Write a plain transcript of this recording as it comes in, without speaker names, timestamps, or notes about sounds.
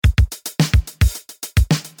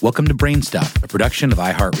Welcome to BrainStuff, a production of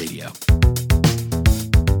iHeartRadio.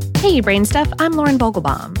 Hey, BrainStuff, I'm Lauren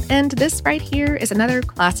Vogelbaum, and this right here is another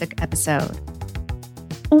classic episode.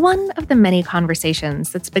 One of the many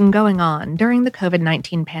conversations that's been going on during the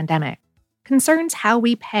COVID-19 pandemic concerns how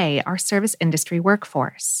we pay our service industry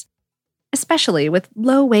workforce, especially with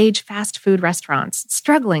low-wage fast food restaurants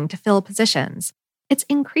struggling to fill positions. It's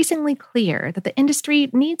increasingly clear that the industry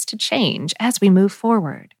needs to change as we move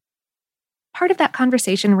forward. Part of that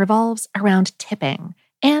conversation revolves around tipping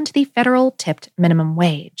and the federal tipped minimum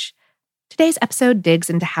wage. Today's episode digs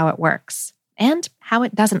into how it works and how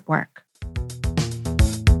it doesn't work.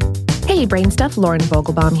 Hey, BrainStuff, Lauren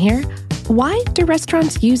Vogelbaum here. Why do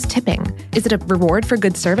restaurants use tipping? Is it a reward for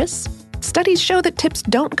good service? Studies show that tips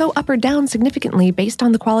don't go up or down significantly based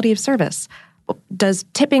on the quality of service. Does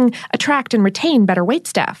tipping attract and retain better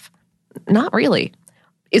waitstaff? Not really.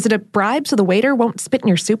 Is it a bribe so the waiter won't spit in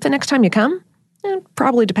your soup the next time you come?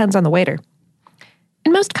 Probably depends on the waiter.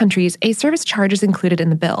 In most countries, a service charge is included in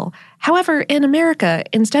the bill. However, in America,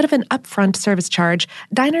 instead of an upfront service charge,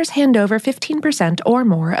 diners hand over 15% or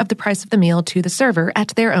more of the price of the meal to the server at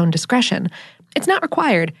their own discretion. It's not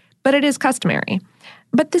required, but it is customary.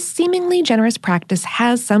 But this seemingly generous practice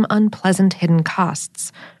has some unpleasant hidden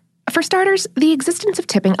costs. For starters, the existence of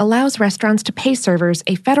tipping allows restaurants to pay servers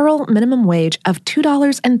a federal minimum wage of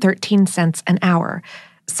 $2.13 an hour.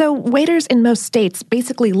 So waiters in most states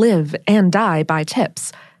basically live and die by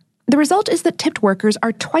tips. The result is that tipped workers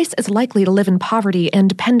are twice as likely to live in poverty and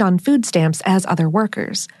depend on food stamps as other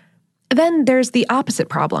workers. Then there's the opposite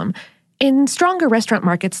problem. In stronger restaurant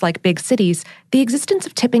markets like big cities, the existence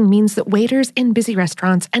of tipping means that waiters in busy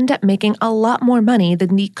restaurants end up making a lot more money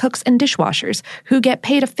than the cooks and dishwashers, who get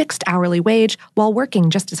paid a fixed hourly wage while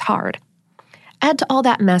working just as hard. Add to all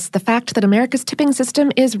that mess the fact that America's tipping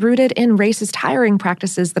system is rooted in racist hiring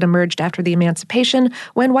practices that emerged after the emancipation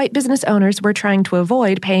when white business owners were trying to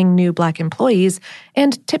avoid paying new black employees,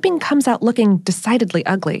 and tipping comes out looking decidedly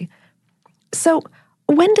ugly. So,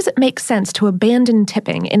 when does it make sense to abandon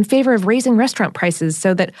tipping in favor of raising restaurant prices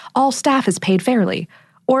so that all staff is paid fairly?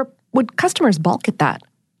 Or would customers balk at that?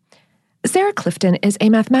 Sarah Clifton is a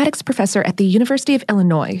mathematics professor at the University of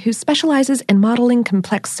Illinois who specializes in modeling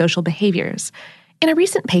complex social behaviors. In a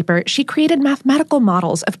recent paper, she created mathematical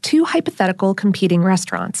models of two hypothetical competing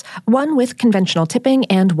restaurants, one with conventional tipping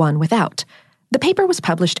and one without. The paper was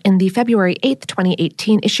published in the February 8,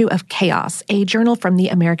 2018 issue of Chaos, a journal from the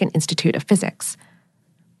American Institute of Physics.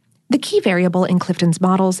 The key variable in Clifton's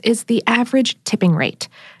models is the average tipping rate.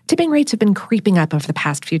 Tipping rates have been creeping up over the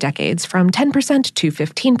past few decades, from 10% to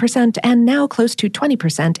 15% and now close to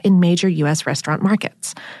 20% in major U.S. restaurant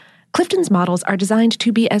markets. Clifton's models are designed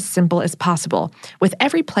to be as simple as possible, with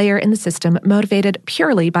every player in the system motivated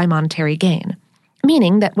purely by monetary gain.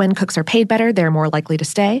 Meaning that when cooks are paid better, they're more likely to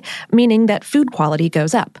stay, meaning that food quality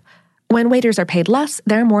goes up. When waiters are paid less,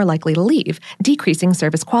 they're more likely to leave, decreasing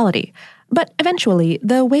service quality. But eventually,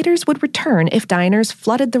 the waiters would return if diners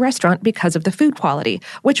flooded the restaurant because of the food quality,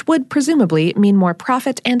 which would presumably mean more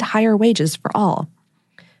profit and higher wages for all.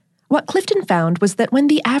 What Clifton found was that when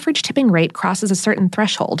the average tipping rate crosses a certain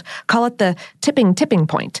threshold, call it the tipping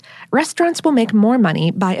point, restaurants will make more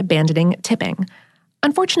money by abandoning tipping.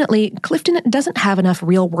 Unfortunately, Clifton doesn't have enough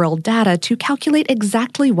real-world data to calculate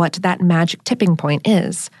exactly what that magic tipping point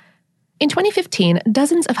is. In 2015,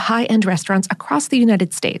 dozens of high-end restaurants across the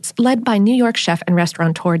United States, led by New York chef and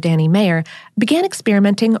restaurateur Danny Meyer, began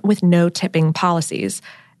experimenting with no-tipping policies.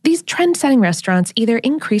 These trend-setting restaurants either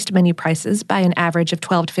increased menu prices by an average of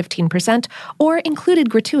 12 to 15% or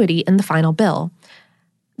included gratuity in the final bill.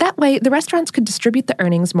 That way, the restaurants could distribute the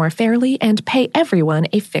earnings more fairly and pay everyone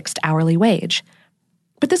a fixed hourly wage.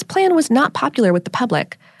 But this plan was not popular with the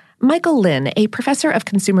public. Michael Lin, a professor of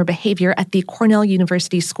consumer behavior at the Cornell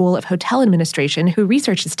University School of Hotel Administration who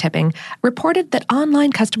researches tipping, reported that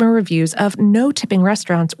online customer reviews of no-tipping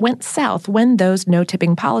restaurants went south when those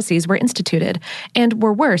no-tipping policies were instituted, and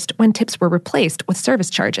were worst when tips were replaced with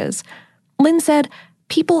service charges. Lin said,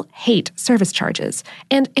 "People hate service charges,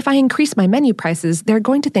 and if I increase my menu prices, they're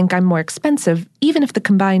going to think I'm more expensive, even if the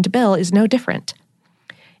combined bill is no different."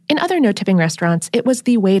 In other no-tipping restaurants, it was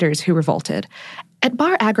the waiters who revolted. At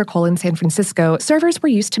Bar Agricole in San Francisco, servers were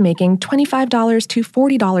used to making $25 to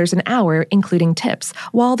 $40 an hour, including tips,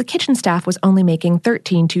 while the kitchen staff was only making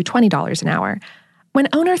 $13 to $20 an hour. When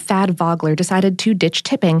owner Thad Vogler decided to ditch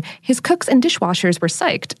tipping, his cooks and dishwashers were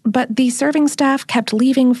psyched, but the serving staff kept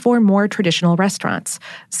leaving for more traditional restaurants.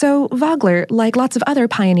 So Vogler, like lots of other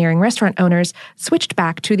pioneering restaurant owners, switched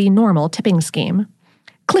back to the normal tipping scheme.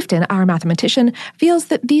 Clifton, our mathematician, feels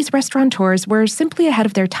that these restaurateurs were simply ahead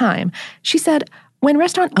of their time. She said, When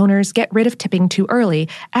restaurant owners get rid of tipping too early,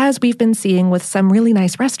 as we've been seeing with some really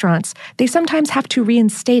nice restaurants, they sometimes have to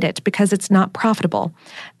reinstate it because it's not profitable.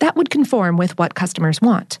 That would conform with what customers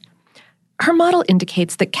want. Her model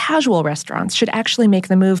indicates that casual restaurants should actually make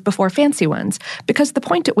the move before fancy ones, because the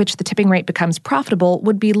point at which the tipping rate becomes profitable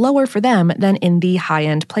would be lower for them than in the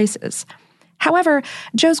high-end places. However,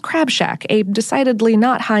 Joe's Crab Shack, a decidedly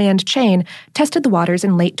not high-end chain, tested the waters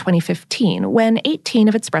in late 2015 when 18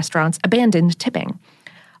 of its restaurants abandoned tipping.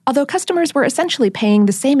 Although customers were essentially paying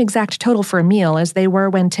the same exact total for a meal as they were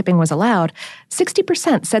when tipping was allowed,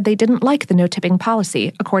 60% said they didn't like the no-tipping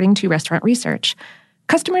policy, according to restaurant research.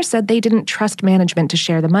 Customers said they didn't trust management to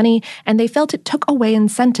share the money, and they felt it took away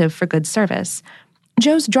incentive for good service.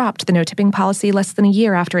 Joe's dropped the no-tipping policy less than a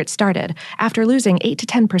year after it started, after losing 8 to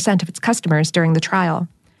 10% of its customers during the trial.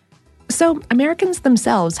 So, Americans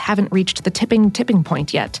themselves haven't reached the tipping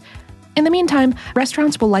point yet. In the meantime,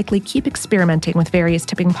 restaurants will likely keep experimenting with various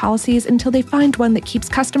tipping policies until they find one that keeps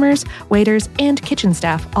customers, waiters, and kitchen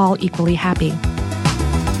staff all equally happy.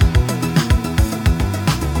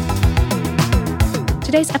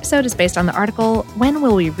 Today's episode is based on the article, When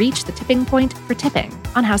Will We Reach the Tipping Point for Tipping?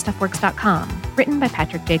 On HowStuffWorks.com, written by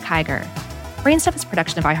Patrick J. Kiger. BrainStuff is a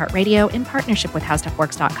production of iHeartRadio in partnership with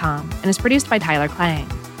HowStuffWorks.com and is produced by Tyler Klang.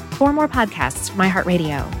 For more podcasts from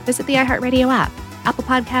iHeartRadio, visit the iHeartRadio app, Apple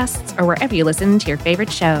Podcasts, or wherever you listen to your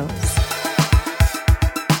favorite shows.